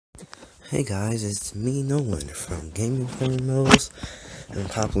Hey guys, it's me, Nolan, from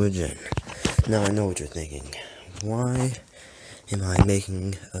gamingwithmmos.popularjen. Now I know what you're thinking. Why am I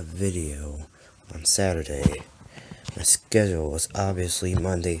making a video on Saturday? My schedule was obviously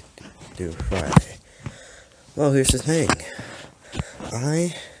Monday through Friday. Well, here's the thing.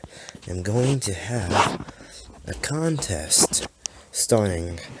 I am going to have a contest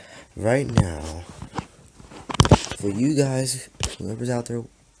starting right now for you guys, whoever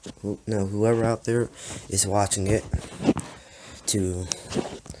out there is watching it, to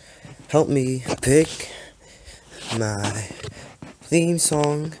help me pick my theme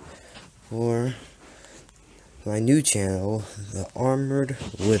song for my new channel, The Armored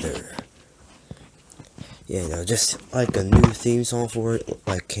Whither. Yeah, just like a new theme song for it,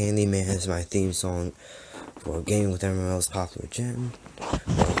 like Candyman is my theme song for Gaming with MMO's.popularjen.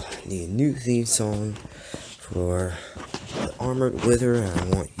 I need a new theme song for The Armored Whither, and I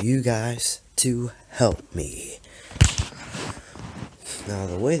want you guys to help me. Now,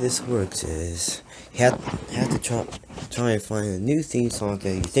 the way this works is you have to try and find a new theme song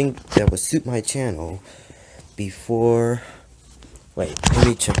that you think that would suit my channel before. Wait, let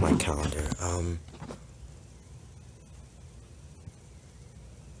me check my calendar.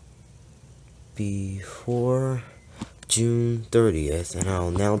 Before June 30th, and I'll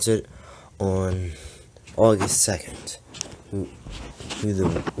announce it on August 2nd. Who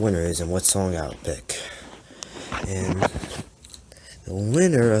the winner is and what song I'll pick. And the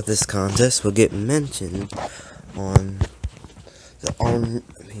winner of this contest will get mentioned on the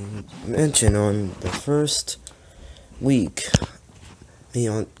first week.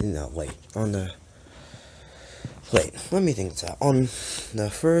 Let me think this out. On the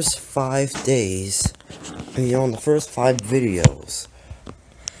first 5 days, on the first 5 videos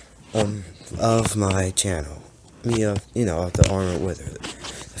of my channel, of the Armored Whither.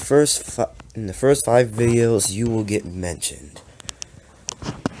 In the first 5 videos, you will get mentioned.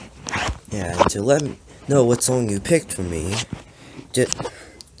 Yeah, and to let me know what song you picked for me,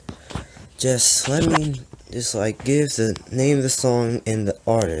 just let me give the name of the song and the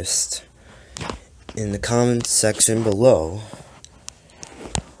artist in the comments section below,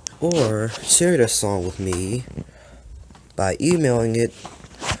 or share the song with me by emailing it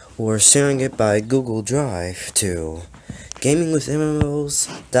or sharing it by Google Drive to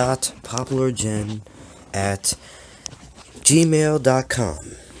gamingwithmmos.popularjen at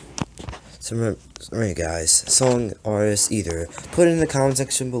gmail.com. So remember guys, song artist, either put it in the comment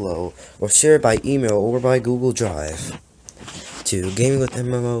section below or share it by email or by Google Drive to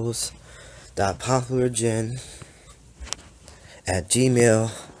gamingwithmmos.popularjen at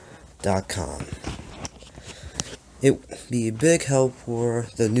gmail.com. It would be a big help for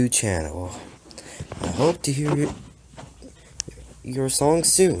the new channel. I hope to hear your song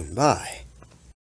soon. Bye.